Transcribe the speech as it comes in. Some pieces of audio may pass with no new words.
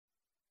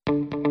Hey,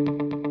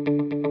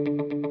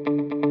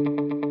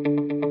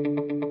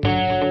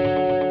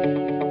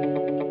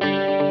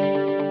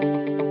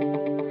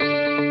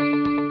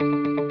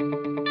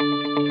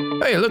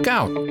 look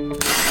out!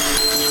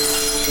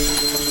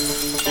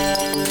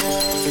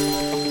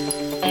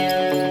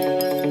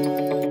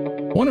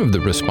 One of the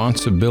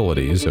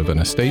responsibilities of an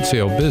estate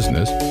sale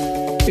business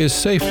is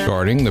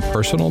safeguarding the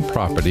personal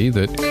property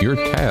that you're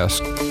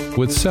tasked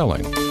with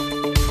selling.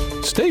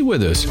 Stay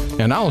with us,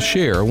 and I'll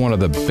share one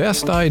of the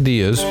best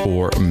ideas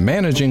for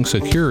managing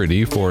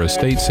security for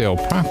estate sale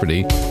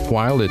property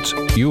while it's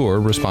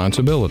your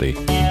responsibility.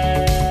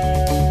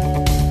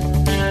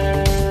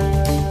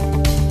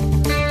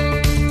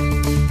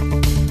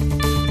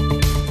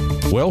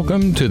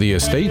 Welcome to the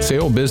Estate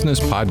Sale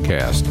Business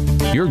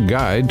Podcast, your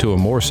guide to a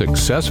more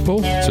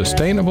successful,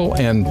 sustainable,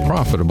 and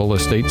profitable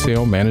estate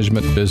sale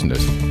management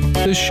business.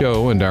 This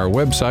show and our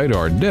website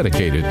are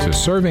dedicated to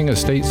serving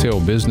estate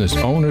sale business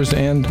owners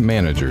and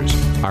managers.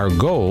 Our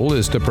goal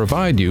is to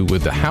provide you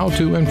with the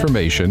how-to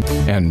information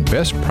and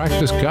best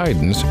practice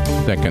guidance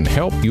that can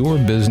help your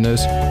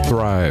business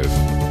thrive.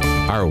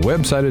 Our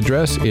website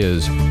address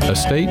is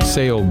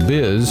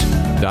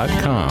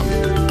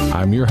estatesalebiz.com.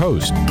 I'm your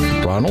host,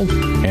 Ronald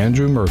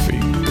Andrew Murphy.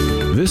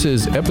 This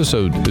is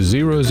episode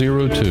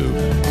 002,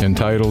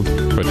 entitled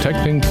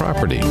Protecting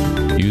Property,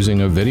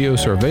 Using a Video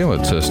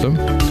Surveillance System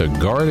to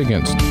Guard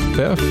Against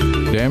Theft,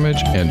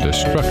 Damage, and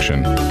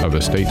Destruction of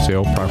Estate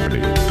Sale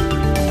Property.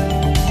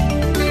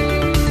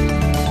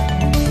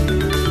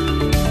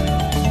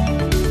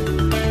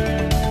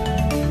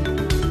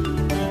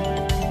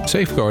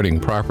 Safeguarding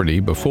property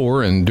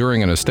before and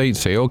during an estate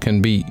sale can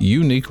be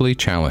uniquely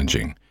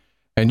challenging.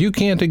 And you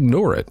can't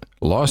ignore it.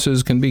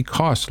 Losses can be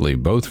costly,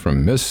 both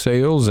from missed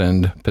sales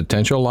and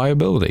potential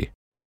liability.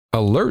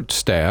 Alert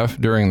staff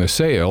during the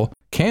sale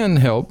can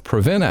help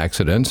prevent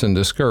accidents and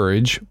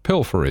discourage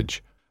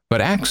pilferage,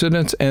 but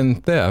accidents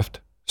and theft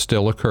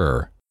still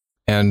occur.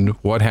 And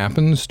what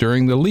happens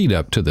during the lead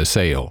up to the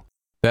sale?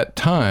 That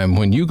time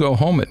when you go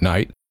home at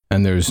night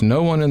and there's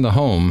no one in the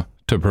home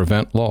to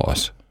prevent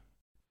loss.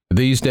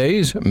 These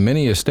days,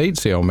 many estate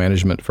sale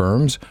management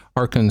firms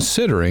are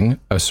considering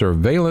a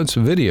surveillance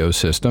video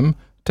system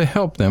to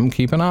help them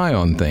keep an eye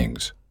on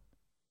things.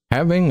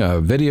 Having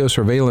a video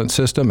surveillance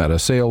system at a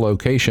sale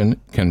location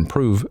can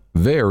prove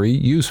very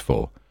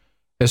useful,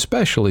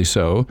 especially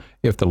so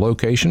if the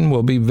location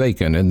will be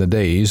vacant in the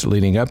days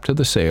leading up to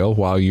the sale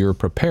while you're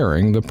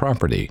preparing the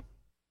property.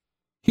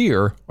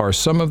 Here are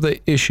some of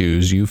the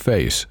issues you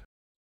face.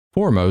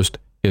 Foremost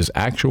is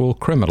actual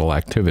criminal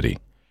activity.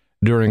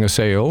 During a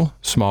sale,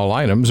 small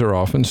items are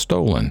often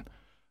stolen.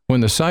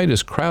 When the site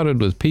is crowded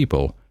with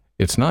people,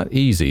 it's not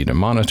easy to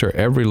monitor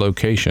every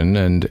location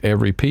and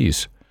every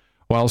piece.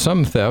 While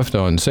some theft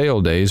on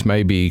sale days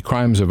may be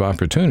crimes of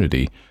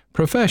opportunity,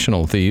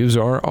 professional thieves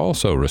are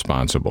also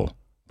responsible.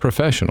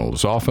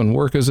 Professionals often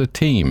work as a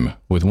team,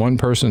 with one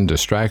person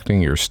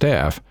distracting your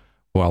staff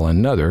while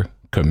another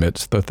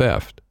commits the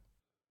theft.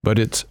 But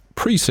it's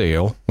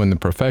pre-sale when the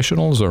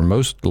professionals are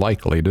most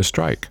likely to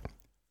strike.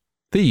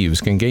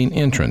 Thieves can gain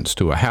entrance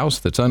to a house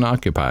that's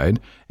unoccupied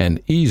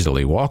and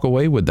easily walk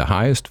away with the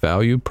highest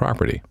value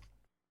property.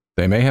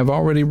 They may have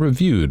already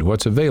reviewed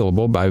what's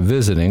available by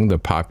visiting the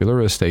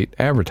popular estate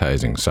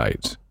advertising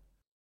sites.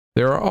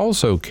 There are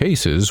also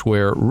cases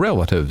where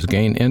relatives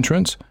gain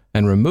entrance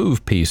and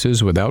remove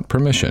pieces without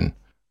permission.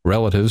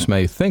 Relatives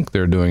may think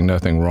they're doing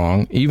nothing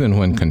wrong even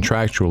when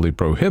contractually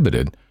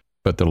prohibited,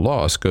 but the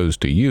loss goes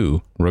to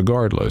you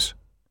regardless.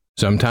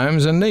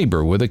 Sometimes a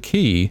neighbor with a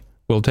key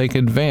will take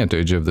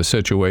advantage of the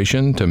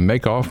situation to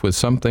make off with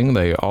something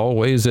they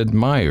always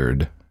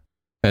admired.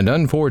 And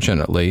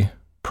unfortunately,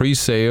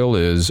 pre-sale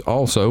is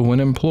also when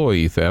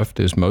employee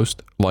theft is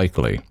most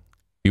likely.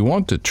 You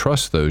want to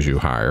trust those you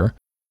hire,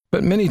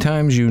 but many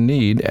times you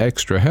need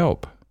extra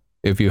help.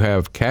 If you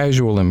have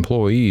casual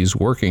employees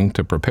working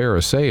to prepare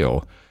a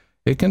sale,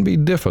 it can be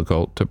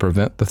difficult to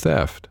prevent the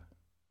theft.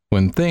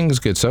 When things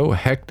get so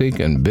hectic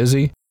and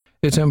busy,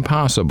 it's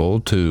impossible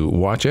to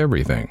watch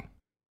everything.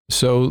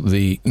 So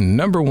the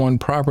number one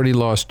property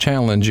loss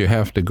challenge you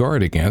have to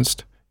guard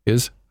against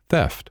is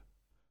theft.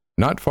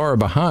 Not far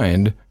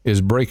behind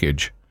is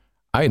breakage.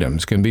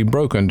 Items can be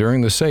broken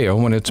during the sale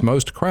when it's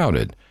most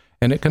crowded,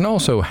 and it can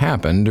also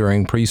happen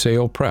during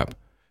pre-sale prep.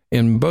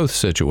 In both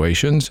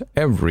situations,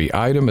 every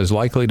item is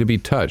likely to be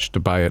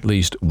touched by at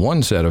least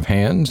one set of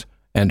hands,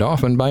 and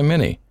often by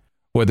many.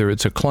 Whether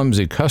it's a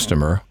clumsy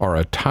customer or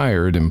a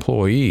tired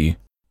employee,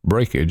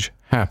 breakage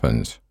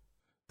happens.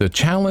 The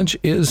challenge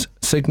is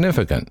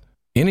significant.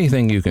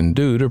 Anything you can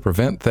do to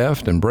prevent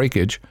theft and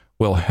breakage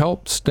will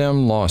help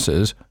stem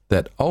losses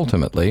that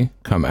ultimately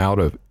come out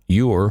of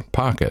your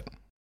pocket.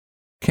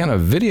 Can a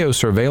video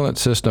surveillance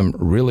system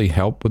really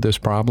help with this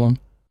problem?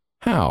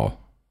 How?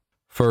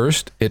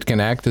 First, it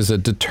can act as a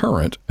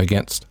deterrent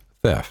against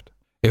theft.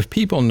 If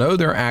people know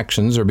their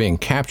actions are being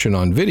captured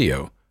on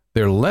video,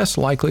 they're less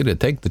likely to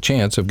take the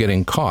chance of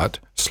getting caught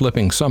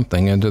slipping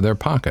something into their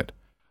pocket.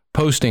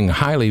 Posting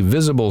highly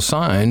visible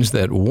signs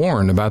that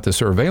warn about the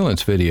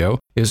surveillance video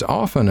is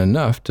often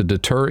enough to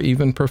deter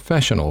even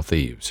professional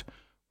thieves.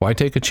 Why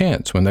take a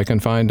chance when they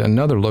can find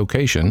another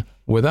location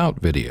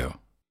without video?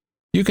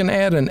 You can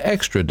add an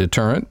extra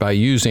deterrent by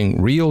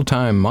using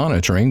real-time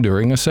monitoring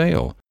during a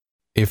sale.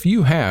 If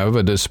you have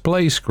a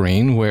display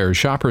screen where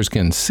shoppers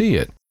can see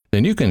it,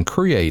 then you can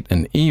create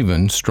an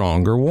even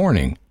stronger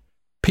warning.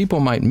 People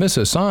might miss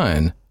a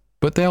sign,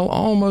 but they'll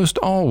almost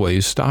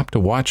always stop to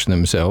watch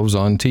themselves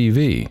on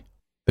TV.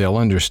 They'll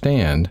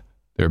understand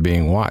they're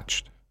being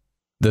watched.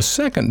 The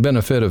second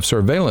benefit of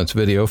surveillance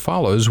video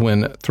follows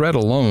when threat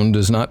alone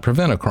does not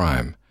prevent a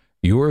crime.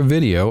 Your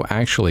video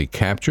actually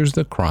captures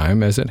the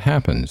crime as it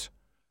happens.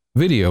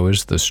 Video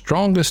is the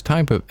strongest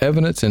type of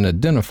evidence in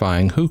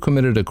identifying who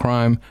committed a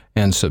crime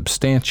and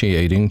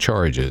substantiating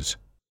charges.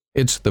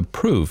 It's the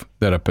proof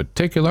that a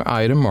particular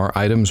item or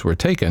items were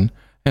taken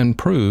and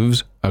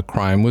proves a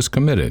crime was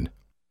committed.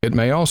 It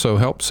may also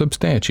help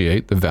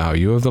substantiate the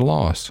value of the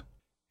loss.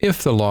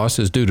 If the loss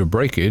is due to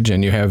breakage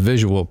and you have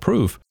visual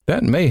proof,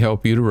 that may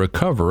help you to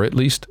recover at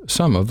least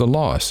some of the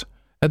loss.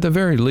 At the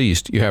very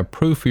least, you have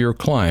proof for your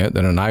client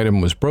that an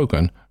item was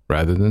broken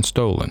rather than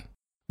stolen.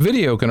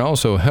 Video can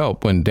also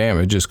help when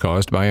damage is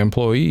caused by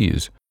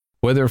employees.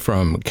 Whether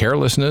from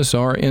carelessness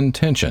or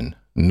intention,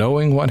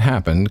 knowing what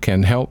happened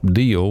can help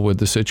deal with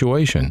the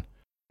situation.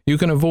 You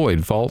can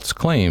avoid false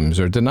claims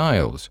or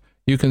denials.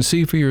 You can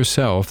see for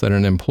yourself that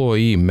an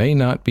employee may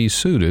not be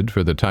suited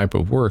for the type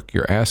of work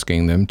you're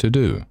asking them to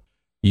do.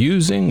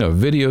 Using a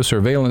video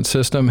surveillance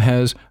system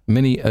has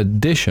many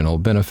additional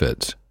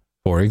benefits.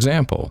 For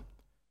example,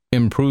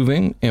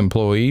 improving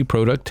employee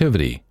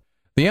productivity.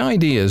 The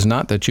idea is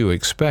not that you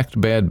expect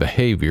bad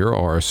behavior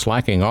or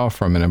slacking off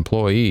from an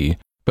employee,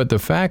 but the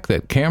fact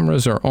that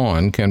cameras are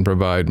on can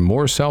provide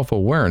more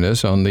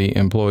self-awareness on the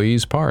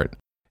employee's part.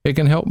 It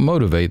can help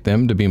motivate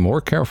them to be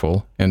more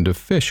careful and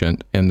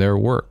efficient in their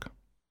work.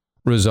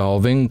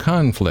 Resolving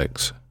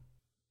conflicts.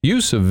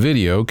 Use of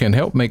video can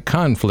help make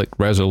conflict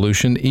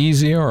resolution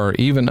easier or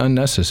even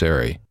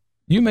unnecessary.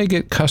 You may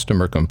get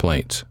customer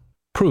complaints.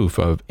 Proof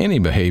of any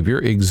behavior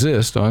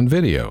exists on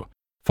video.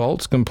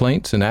 False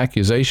complaints and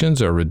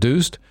accusations are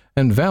reduced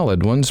and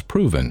valid ones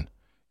proven.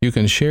 You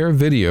can share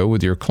video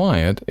with your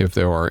client if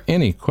there are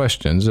any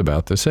questions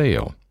about the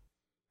sale.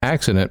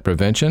 Accident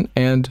prevention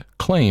and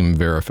claim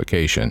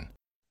verification.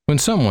 When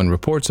someone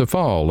reports a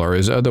fall or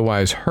is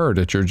otherwise hurt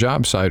at your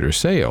job site or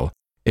sale,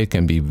 it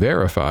can be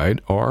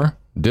verified or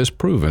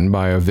disproven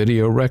by a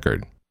video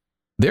record.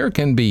 There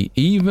can be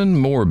even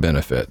more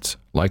benefits,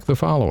 like the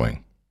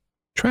following.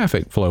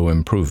 Traffic flow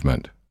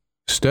improvement.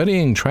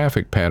 Studying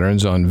traffic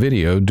patterns on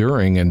video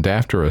during and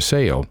after a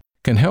sale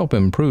can help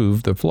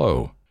improve the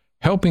flow.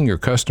 Helping your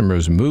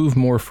customers move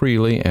more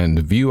freely and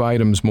view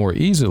items more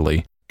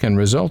easily can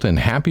result in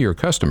happier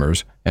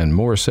customers and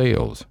more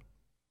sales.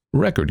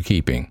 Record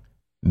keeping.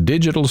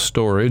 Digital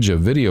storage of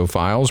video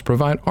files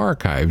provide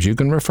archives you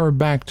can refer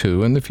back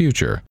to in the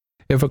future.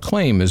 If a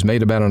claim is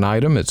made about an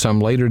item at some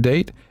later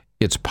date,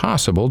 it's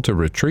possible to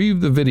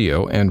retrieve the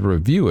video and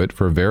review it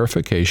for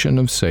verification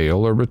of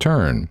sale or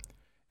return.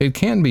 It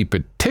can be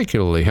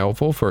particularly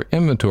helpful for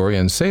inventory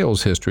and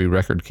sales history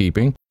record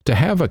keeping to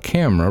have a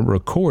camera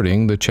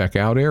recording the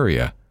checkout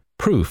area.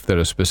 Proof that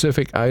a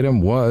specific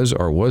item was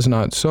or was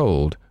not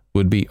sold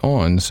would be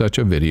on such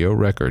a video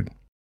record.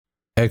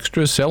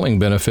 Extra selling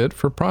benefit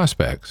for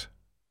prospects.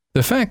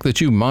 The fact that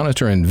you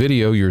monitor and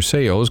video your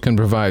sales can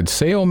provide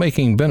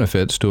sale-making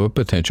benefits to a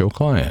potential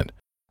client.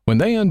 When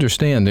they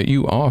understand that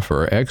you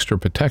offer extra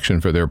protection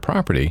for their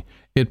property,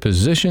 it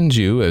positions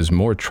you as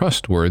more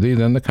trustworthy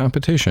than the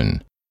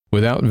competition.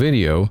 Without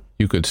video,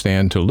 you could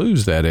stand to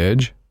lose that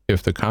edge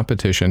if the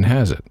competition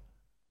has it.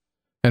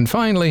 And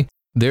finally,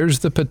 there's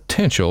the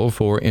potential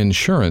for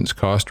insurance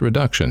cost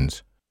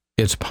reductions.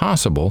 It's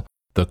possible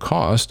the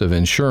cost of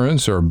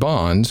insurance or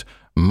bonds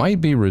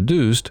might be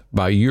reduced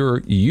by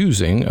your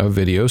using a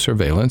video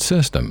surveillance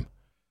system.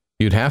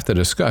 You'd have to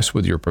discuss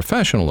with your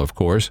professional, of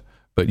course,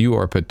 but you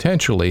are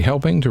potentially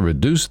helping to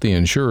reduce the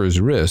insurer's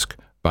risk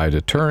by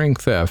deterring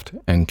theft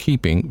and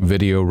keeping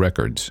video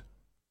records.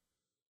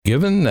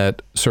 Given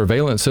that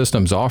surveillance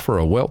systems offer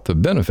a wealth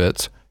of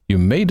benefits, you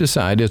may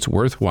decide it's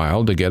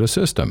worthwhile to get a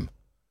system.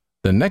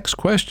 The next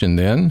question,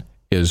 then,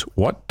 is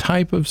what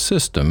type of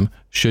system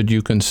should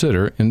you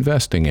consider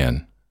investing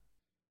in?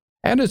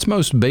 At its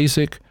most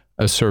basic,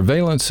 a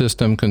surveillance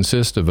system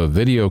consists of a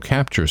video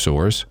capture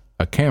source,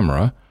 a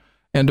camera,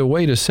 and a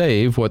way to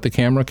save what the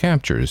camera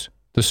captures,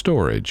 the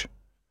storage.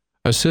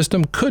 A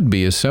system could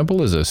be as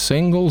simple as a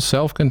single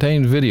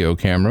self-contained video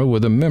camera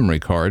with a memory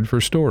card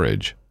for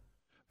storage.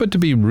 But to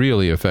be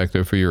really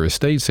effective for your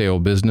estate sale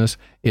business,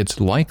 it's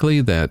likely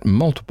that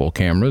multiple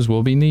cameras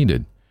will be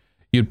needed.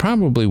 You'd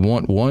probably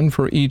want one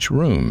for each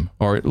room,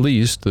 or at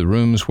least the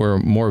rooms where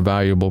more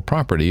valuable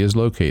property is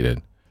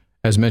located.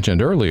 As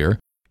mentioned earlier,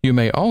 you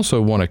may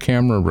also want a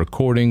camera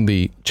recording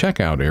the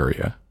checkout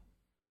area.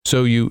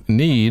 So you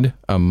need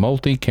a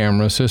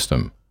multi-camera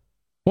system.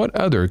 What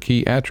other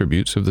key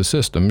attributes of the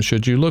system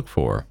should you look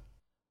for?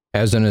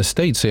 As an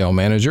estate sale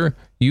manager,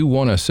 you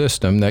want a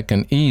system that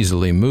can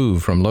easily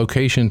move from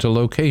location to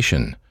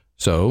location,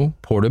 so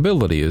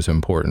portability is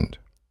important.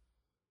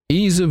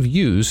 Ease of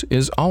use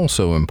is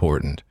also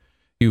important.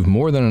 You've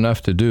more than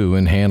enough to do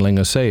in handling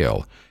a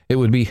sale. It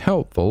would be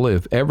helpful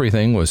if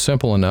everything was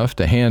simple enough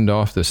to hand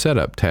off the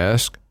setup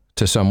task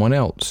to someone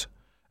else,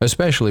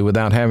 especially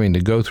without having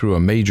to go through a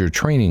major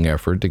training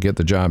effort to get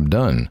the job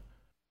done.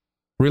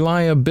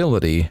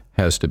 Reliability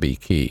has to be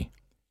key.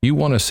 You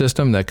want a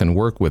system that can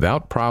work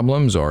without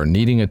problems or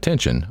needing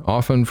attention,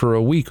 often for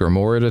a week or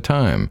more at a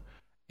time,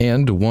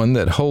 and one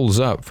that holds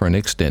up for an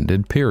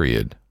extended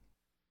period.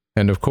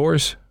 And of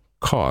course,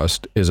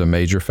 cost is a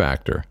major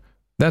factor.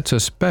 That's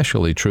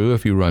especially true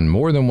if you run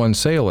more than one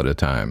sale at a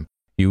time.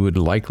 You would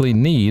likely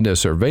need a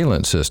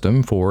surveillance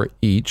system for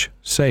each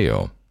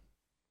sale.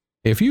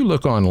 If you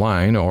look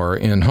online or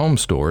in home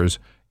stores,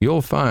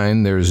 you'll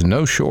find there's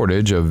no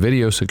shortage of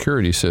video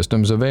security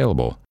systems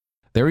available.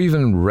 They're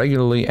even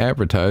regularly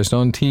advertised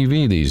on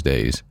TV these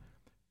days.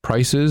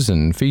 Prices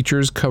and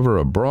features cover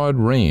a broad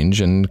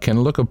range and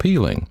can look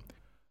appealing.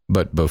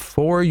 But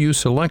before you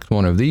select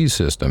one of these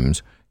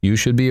systems, you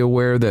should be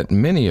aware that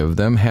many of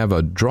them have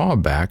a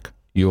drawback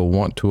you'll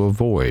want to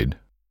avoid.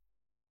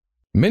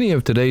 Many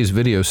of today's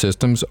video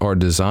systems are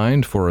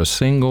designed for a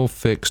single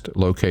fixed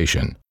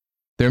location.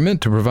 They're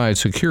meant to provide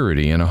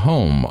security in a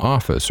home,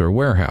 office, or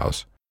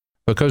warehouse.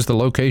 Because the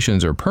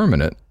locations are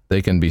permanent,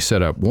 they can be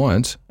set up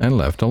once and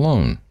left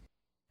alone.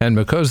 And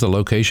because the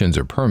locations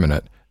are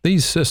permanent,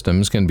 these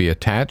systems can be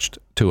attached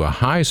to a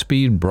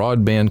high-speed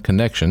broadband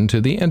connection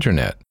to the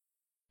Internet.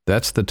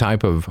 That's the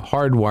type of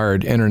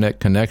hardwired Internet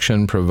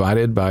connection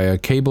provided by a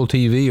cable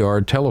TV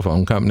or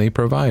telephone company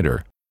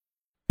provider.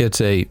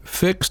 It's a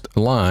fixed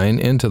line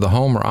into the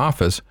home or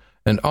office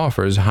and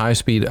offers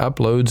high-speed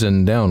uploads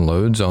and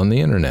downloads on the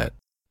Internet.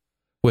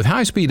 With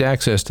high-speed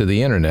access to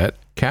the Internet,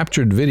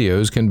 captured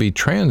videos can be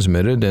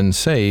transmitted and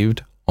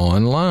saved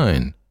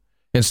online.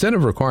 Instead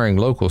of requiring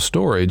local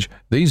storage,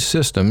 these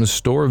systems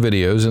store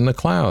videos in the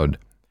cloud.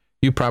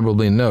 You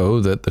probably know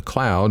that the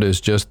cloud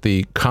is just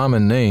the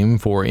common name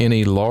for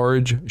any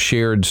large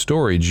shared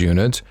storage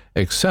units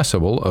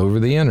accessible over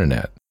the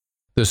Internet.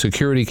 The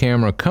security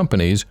camera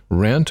companies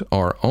rent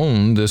or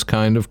own this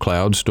kind of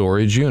cloud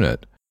storage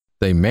unit.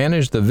 They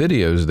manage the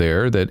videos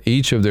there that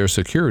each of their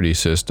security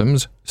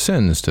systems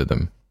sends to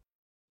them.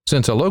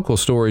 Since a local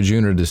storage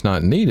unit is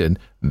not needed,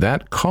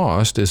 that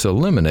cost is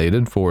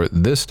eliminated for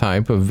this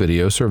type of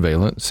video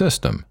surveillance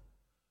system.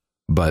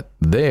 But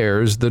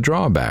there's the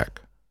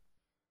drawback.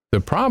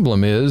 The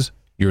problem is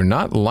you're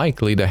not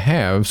likely to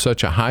have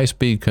such a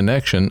high-speed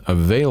connection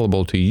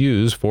available to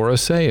use for a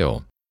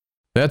sale.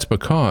 That's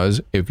because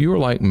if you're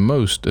like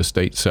most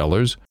estate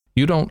sellers,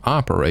 you don't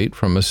operate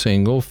from a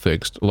single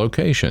fixed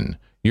location.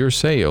 Your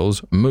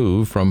sales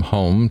move from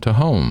home to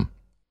home.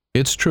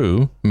 It's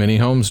true, many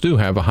homes do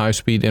have a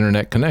high-speed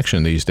Internet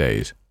connection these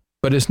days,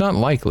 but it's not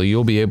likely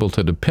you'll be able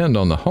to depend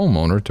on the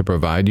homeowner to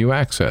provide you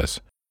access.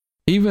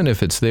 Even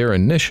if it's there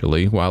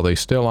initially while they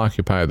still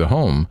occupy the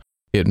home,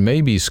 it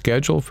may be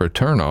scheduled for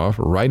turn-off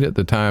right at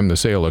the time the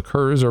sale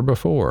occurs or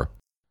before.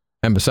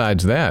 And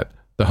besides that,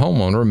 the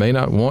homeowner may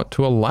not want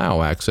to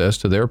allow access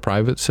to their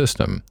private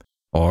system,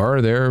 or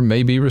there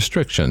may be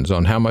restrictions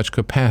on how much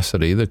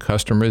capacity the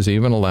customer is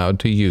even allowed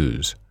to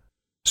use.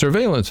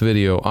 Surveillance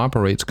video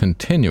operates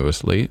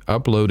continuously,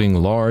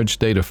 uploading large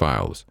data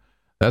files.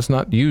 That's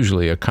not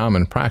usually a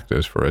common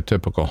practice for a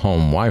typical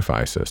home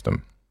Wi-Fi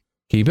system.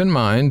 Keep in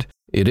mind,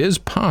 it is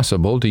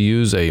possible to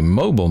use a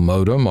mobile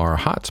modem or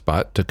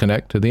hotspot to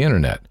connect to the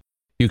Internet.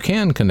 You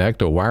can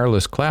connect a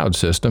wireless cloud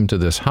system to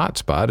this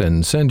hotspot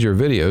and send your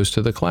videos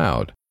to the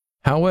cloud.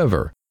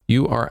 However,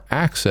 you are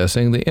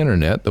accessing the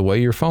Internet the way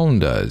your phone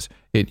does.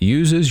 It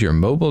uses your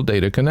mobile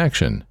data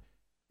connection.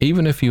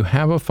 Even if you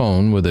have a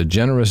phone with a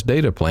generous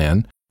data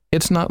plan,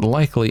 it's not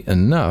likely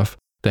enough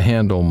to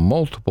handle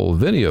multiple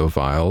video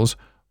files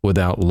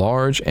without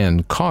large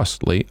and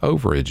costly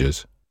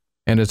overages.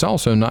 And it's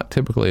also not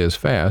typically as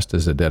fast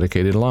as a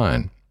dedicated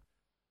line.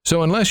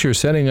 So unless you're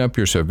setting up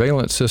your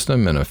surveillance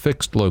system in a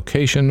fixed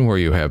location where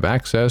you have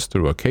access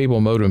through a cable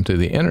modem to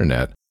the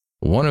Internet,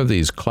 one of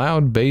these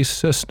cloud-based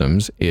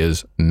systems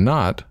is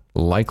not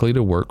likely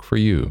to work for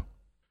you.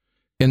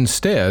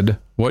 Instead,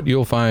 what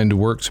you'll find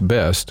works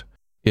best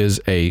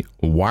is a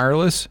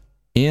wireless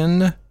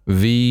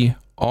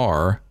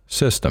NVR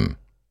system.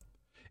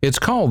 It's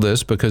called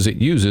this because it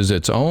uses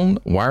its own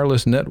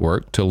wireless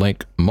network to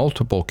link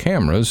multiple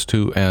cameras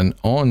to an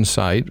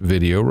on-site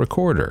video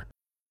recorder.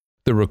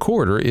 The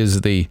recorder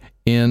is the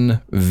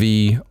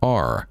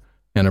NVR,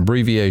 an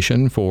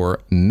abbreviation for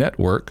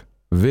Network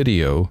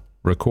Video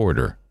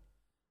Recorder.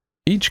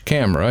 Each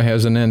camera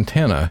has an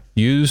antenna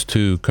used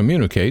to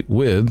communicate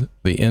with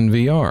the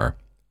NVR.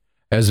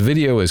 As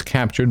video is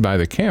captured by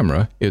the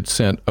camera, it's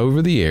sent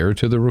over the air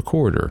to the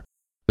recorder.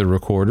 The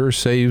recorder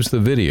saves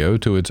the video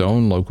to its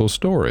own local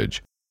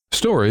storage.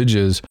 Storage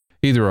is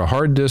either a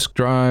hard disk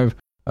drive,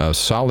 a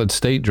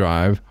solid-state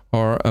drive,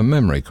 or a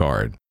memory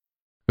card.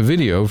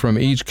 Video from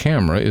each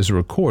camera is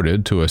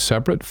recorded to a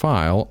separate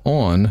file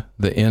on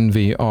the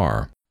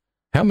NVR.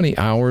 How many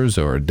hours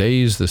or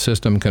days the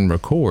system can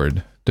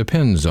record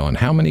depends on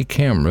how many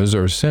cameras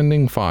are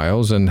sending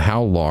files and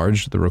how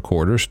large the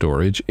recorder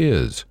storage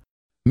is.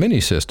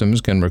 Many systems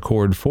can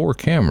record 4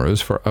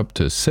 cameras for up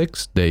to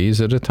 6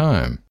 days at a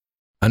time.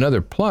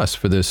 Another plus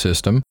for this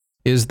system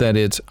is that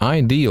it's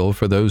ideal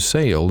for those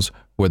sales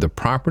where the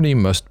property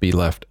must be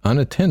left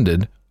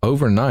unattended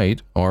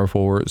overnight or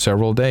for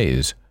several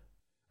days.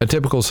 A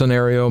typical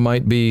scenario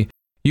might be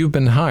you've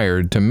been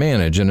hired to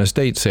manage an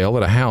estate sale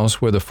at a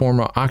house where the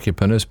former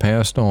occupant has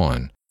passed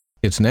on.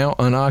 It's now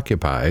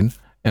unoccupied,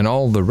 and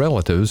all the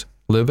relatives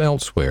live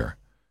elsewhere.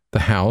 The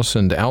house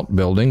and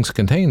outbuildings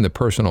contain the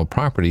personal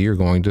property you're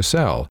going to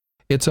sell.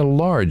 It's a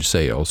large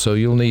sale, so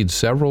you'll need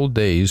several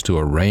days to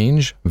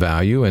arrange,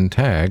 value, and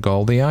tag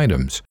all the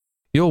items.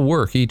 You'll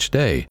work each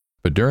day,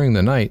 but during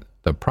the night,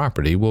 the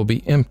property will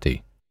be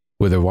empty.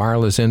 With a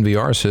wireless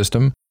NVR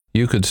system,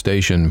 you could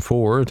station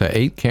 4 to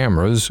 8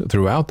 cameras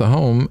throughout the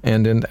home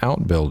and in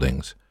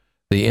outbuildings.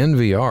 The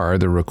NVR,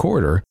 the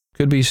recorder,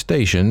 could be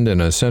stationed in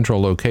a central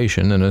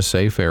location in a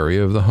safe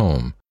area of the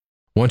home.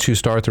 Once you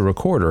start the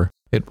recorder,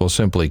 it will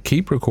simply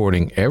keep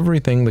recording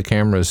everything the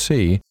cameras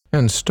see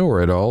and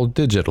store it all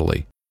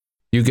digitally.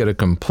 You get a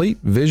complete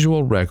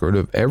visual record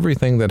of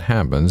everything that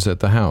happens at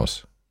the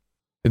house.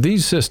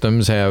 These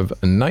systems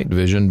have night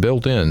vision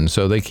built in,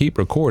 so they keep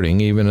recording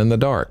even in the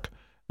dark.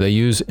 They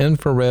use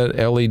infrared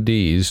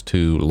LEDs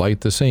to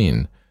light the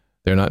scene.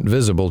 They're not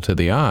visible to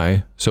the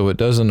eye, so it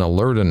doesn't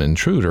alert an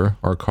intruder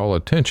or call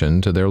attention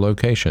to their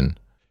location.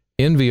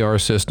 NVR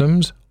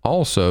systems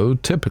also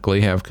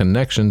typically have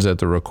connections at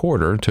the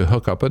recorder to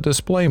hook up a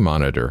display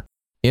monitor.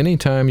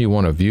 Anytime you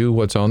want to view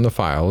what's on the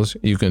files,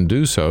 you can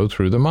do so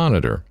through the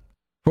monitor.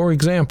 For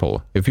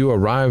example, if you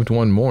arrived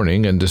one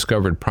morning and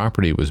discovered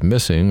property was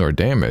missing or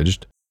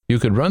damaged, you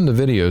could run the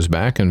videos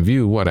back and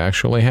view what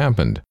actually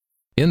happened.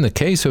 In the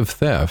case of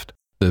theft,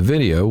 the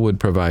video would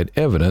provide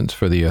evidence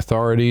for the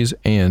authorities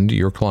and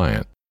your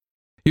client.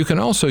 You can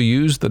also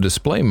use the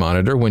display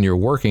monitor when you're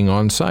working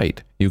on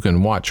site. You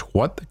can watch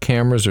what the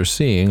cameras are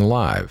seeing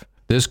live.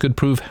 This could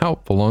prove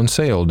helpful on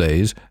sale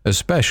days,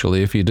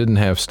 especially if you didn't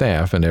have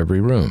staff in every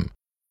room.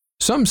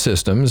 Some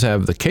systems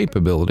have the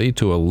capability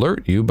to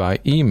alert you by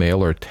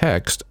email or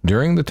text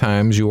during the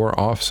times you are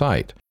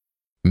off-site.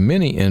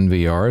 Many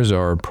NVRs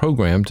are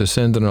programmed to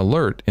send an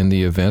alert in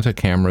the event a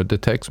camera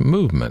detects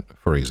movement,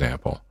 for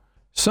example.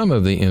 Some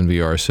of the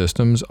NVR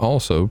systems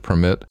also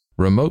permit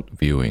remote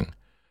viewing.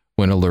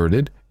 When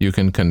alerted, you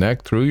can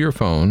connect through your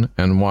phone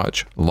and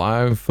watch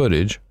live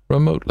footage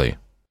remotely.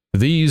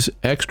 These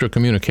extra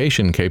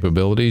communication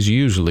capabilities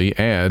usually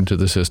add to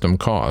the system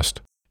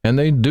cost, and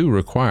they do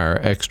require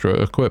extra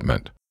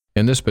equipment.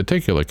 In this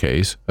particular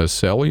case, a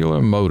cellular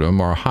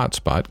modem or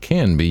hotspot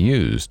can be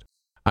used.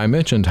 I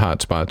mentioned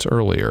hotspots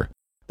earlier.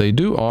 They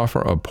do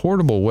offer a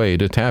portable way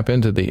to tap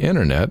into the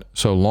internet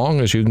so long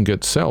as you can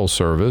get cell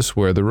service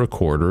where the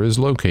recorder is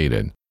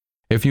located.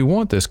 If you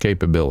want this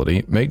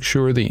capability, make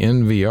sure the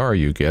NVR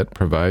you get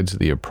provides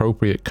the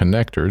appropriate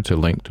connector to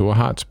link to a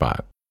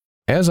hotspot.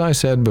 As I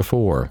said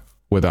before,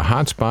 with a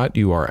hotspot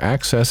you are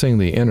accessing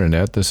the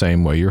internet the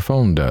same way your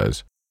phone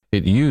does.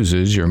 It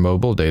uses your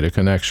mobile data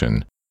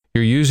connection.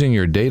 You're using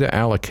your data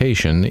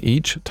allocation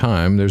each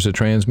time there's a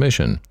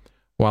transmission.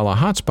 While a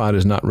hotspot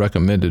is not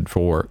recommended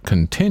for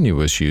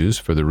continuous use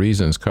for the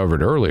reasons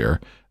covered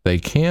earlier, they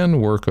can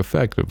work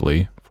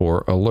effectively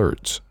for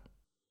alerts.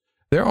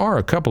 There are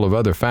a couple of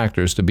other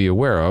factors to be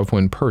aware of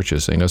when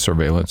purchasing a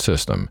surveillance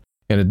system.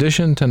 In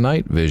addition to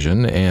night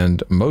vision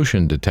and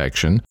motion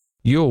detection,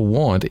 you'll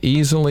want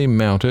easily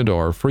mounted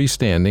or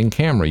freestanding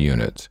camera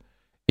units.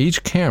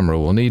 Each camera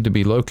will need to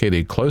be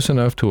located close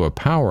enough to a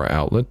power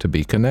outlet to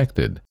be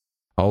connected.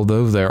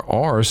 Although there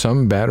are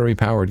some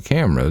battery-powered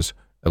cameras,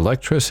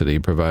 electricity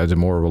provides a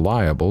more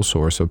reliable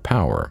source of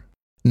power.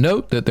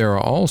 Note that there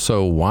are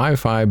also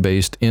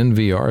Wi-Fi-based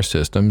NVR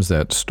systems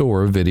that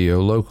store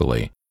video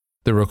locally.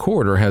 The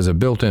recorder has a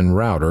built-in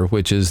router,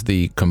 which is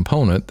the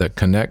component that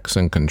connects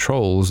and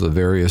controls the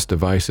various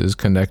devices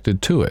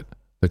connected to it,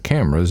 the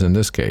cameras in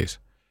this case.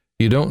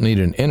 You don't need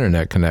an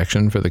internet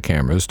connection for the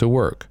cameras to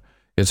work.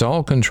 It's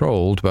all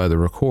controlled by the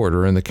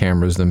recorder and the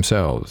cameras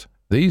themselves.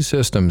 These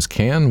systems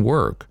can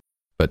work,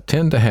 but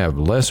tend to have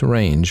less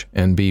range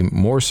and be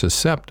more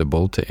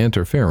susceptible to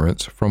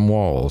interference from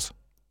walls.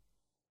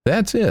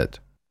 That's it.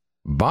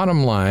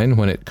 Bottom line,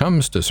 when it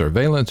comes to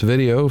surveillance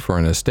video for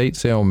an estate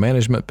sale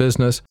management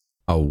business,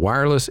 a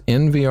wireless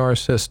NVR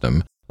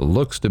system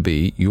looks to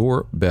be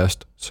your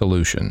best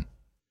solution.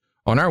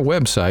 On our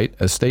website,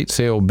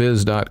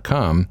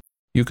 estatesalebiz.com,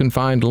 you can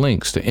find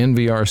links to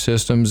NVR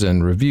systems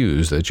and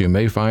reviews that you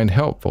may find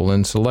helpful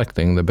in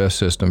selecting the best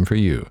system for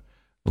you.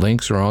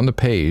 Links are on the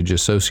page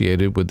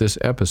associated with this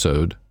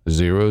episode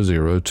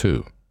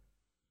 002.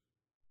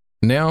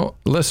 Now,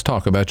 let's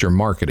talk about your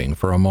marketing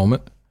for a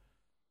moment.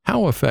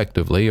 How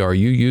effectively are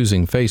you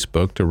using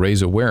Facebook to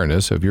raise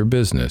awareness of your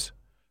business?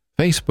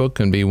 Facebook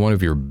can be one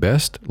of your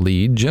best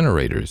lead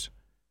generators.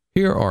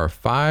 Here are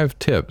 5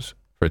 tips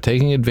for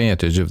taking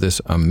advantage of this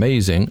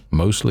amazing,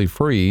 mostly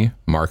free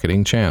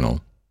marketing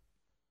channel.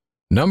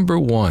 Number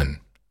 1,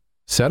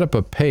 set up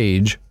a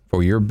page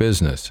for your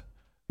business.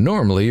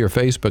 Normally, your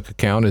Facebook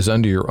account is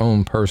under your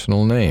own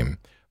personal name,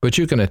 but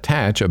you can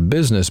attach a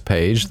business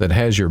page that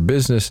has your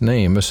business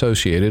name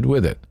associated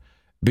with it.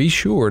 Be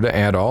sure to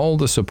add all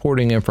the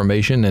supporting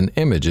information and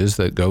images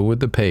that go with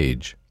the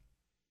page.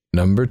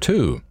 Number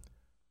 2,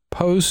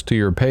 post to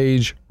your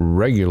page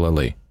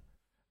regularly.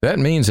 That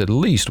means at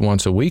least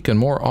once a week and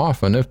more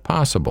often if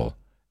possible.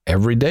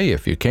 Every day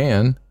if you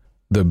can.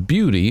 The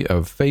beauty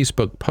of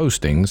Facebook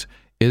postings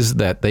is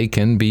that they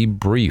can be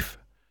brief.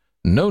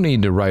 No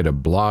need to write a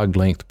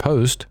blog-length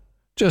post,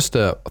 just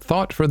a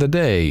thought for the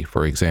day,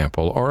 for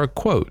example, or a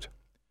quote.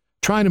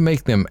 Try to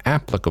make them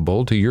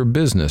applicable to your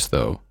business,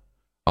 though.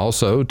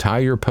 Also, tie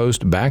your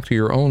post back to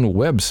your own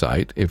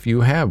website if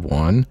you have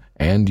one,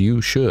 and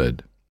you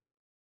should.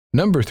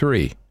 Number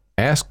 3,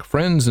 ask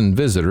friends and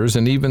visitors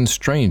and even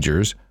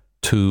strangers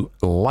to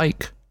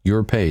like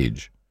your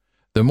page.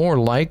 The more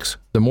likes,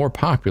 the more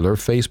popular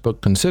Facebook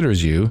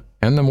considers you,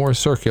 and the more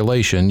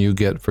circulation you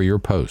get for your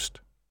post.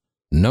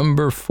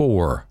 Number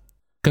 4,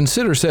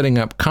 consider setting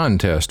up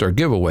contests or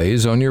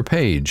giveaways on your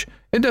page.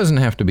 It doesn't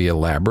have to be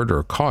elaborate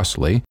or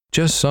costly,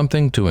 just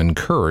something to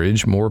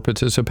encourage more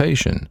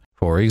participation.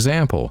 For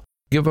example,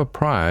 give a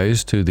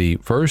prize to the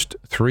first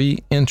 3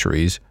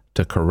 entries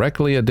to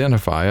correctly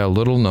identify a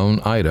little-known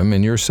item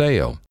in your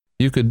sale.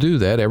 You could do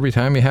that every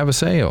time you have a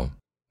sale.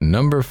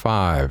 Number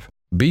 5,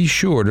 be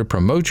sure to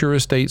promote your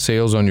estate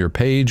sales on your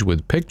page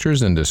with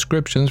pictures and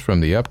descriptions from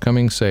the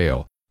upcoming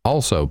sale.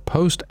 Also,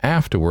 post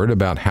afterward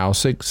about how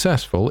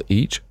successful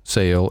each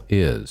sale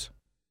is.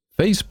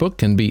 Facebook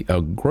can be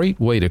a great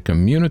way to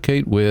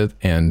communicate with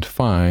and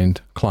find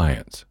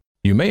clients.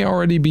 You may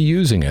already be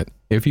using it.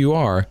 If you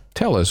are,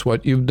 tell us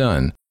what you've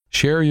done.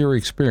 Share your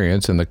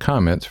experience in the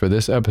comments for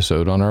this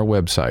episode on our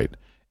website.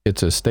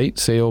 It's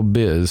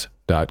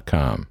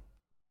estatesalebiz.com.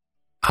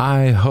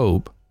 I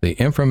hope the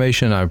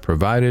information I've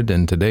provided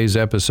in today's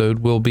episode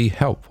will be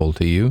helpful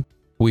to you.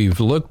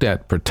 We've looked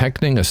at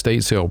protecting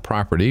estate sale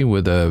property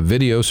with a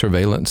video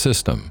surveillance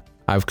system.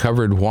 I've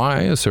covered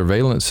why a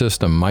surveillance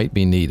system might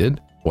be needed,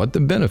 what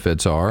the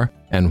benefits are,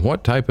 and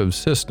what type of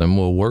system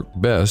will work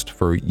best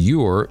for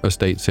your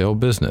estate sale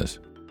business.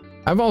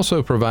 I've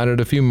also provided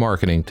a few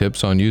marketing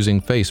tips on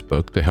using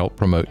Facebook to help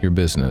promote your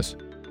business.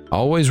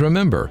 Always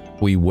remember,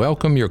 we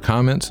welcome your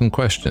comments and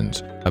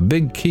questions. A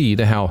big key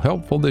to how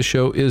helpful this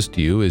show is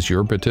to you is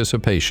your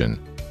participation.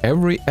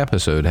 Every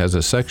episode has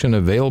a section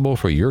available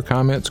for your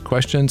comments,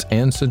 questions,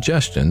 and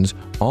suggestions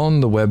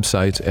on the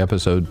website's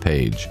episode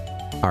page.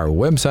 Our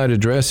website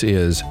address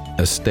is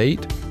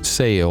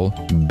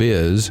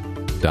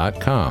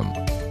estatesalebiz.com.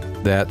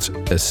 That's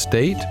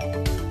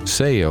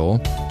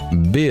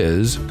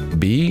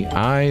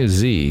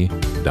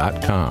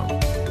estatesalebiz.com.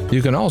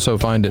 You can also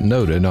find it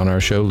noted on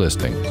our show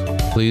listings.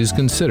 Please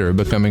consider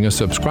becoming a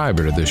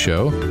subscriber to the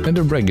show and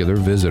a regular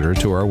visitor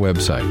to our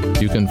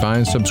website. You can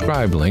find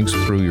subscribe links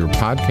through your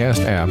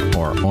podcast app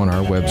or on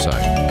our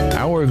website.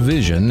 Our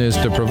vision is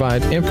to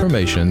provide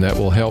information that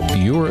will help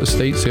your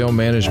estate sale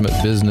management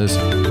business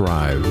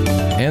thrive,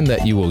 and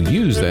that you will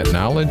use that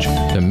knowledge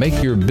to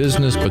make your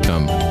business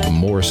become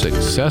more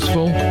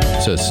successful,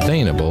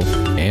 sustainable,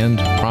 and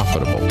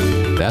profitable.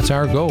 That's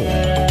our goal.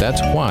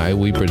 That's why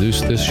we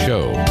produce this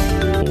show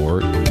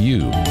for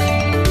you.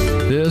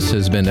 This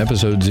has been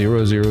episode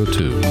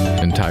 002,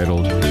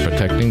 entitled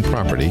Protecting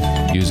Property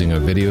Using a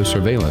Video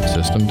Surveillance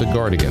System to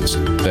Guard Against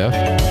Theft,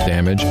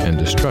 Damage, and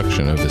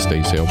Destruction of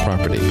Estate Sale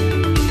Property.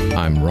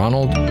 I'm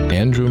Ronald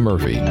Andrew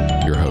Murphy,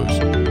 your host.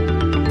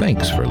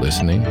 Thanks for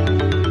listening.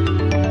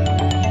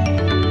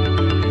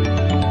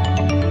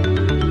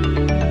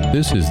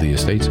 This is the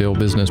Estate Sale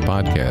Business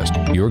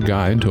Podcast, your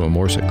guide to a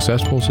more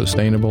successful,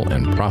 sustainable,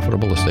 and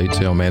profitable estate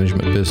sale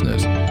management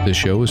business. This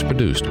show is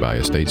produced by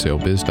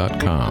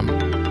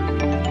estatesalebiz.com.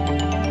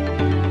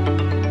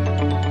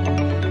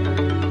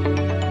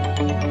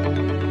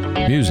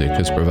 Music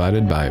is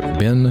provided by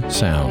Ben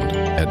Sound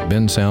at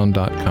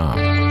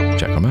bensound.com.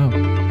 Check them out.